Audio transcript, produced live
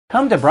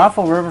Come to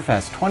Brothel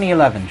Riverfest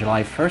 2011,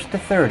 July 1st to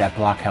 3rd at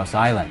Blockhouse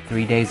Island.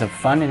 3 days of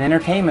fun and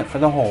entertainment for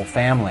the whole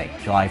family.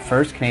 July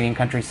 1st, Canadian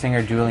country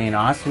singer Julian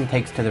Austin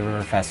takes to the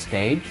Riverfest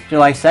stage.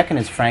 July 2nd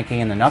is Frankie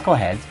and the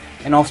Knuckleheads,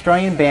 and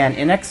Australian band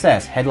In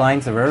Excess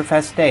headlines the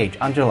Riverfest stage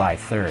on July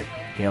 3rd.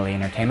 Daily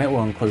entertainment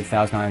will include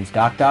Thousand Islands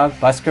Dock Dog,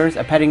 buskers,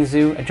 a petting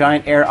zoo, a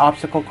giant air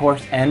obstacle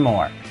course, and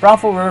more.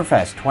 Brothel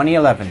Riverfest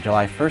 2011,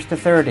 July 1st to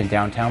 3rd in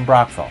downtown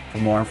Brockville. For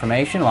more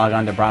information, log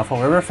on to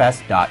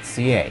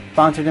brothelriverfest.ca.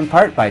 Sponsored in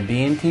part by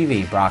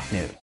BNTV Brock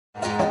News.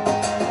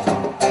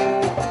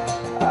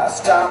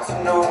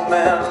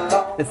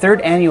 The third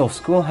annual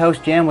Schoolhouse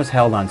Jam was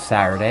held on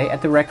Saturday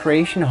at the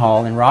Recreation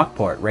Hall in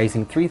Rockport,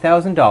 raising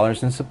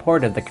 $3,000 in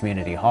support of the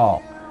community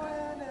hall.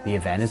 The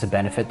event is a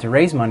benefit to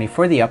raise money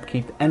for the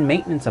upkeep and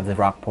maintenance of the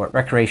Rockport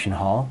Recreation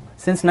Hall.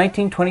 Since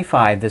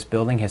 1925, this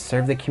building has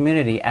served the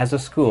community as a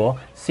school,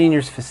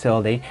 seniors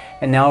facility,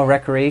 and now a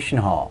recreation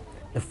hall.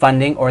 The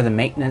funding or the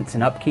maintenance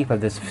and upkeep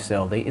of this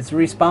facility is the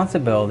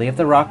responsibility of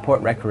the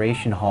Rockport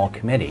Recreation Hall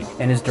Committee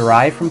and is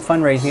derived from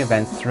fundraising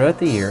events throughout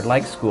the year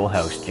like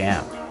Schoolhouse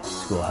Jam.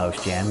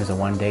 Schoolhouse Jam is a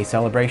one-day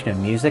celebration of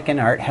music and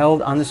art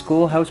held on the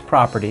Schoolhouse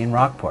property in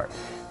Rockport.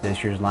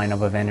 This year's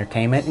lineup of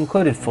entertainment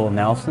included Full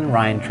Nelson,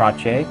 Ryan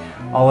Trottier,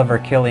 Oliver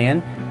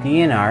Killian,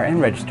 DNR, and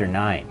Register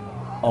 9.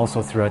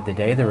 Also throughout the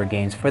day there were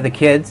games for the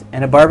kids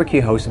and a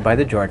barbecue hosted by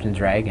the Georgian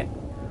Dragon.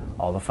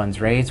 All the funds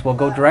raised will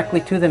go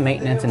directly to the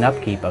maintenance and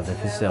upkeep of the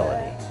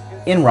facility.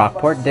 In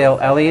Rockport, Dale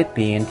Elliott,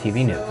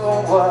 BNTV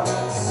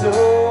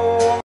News.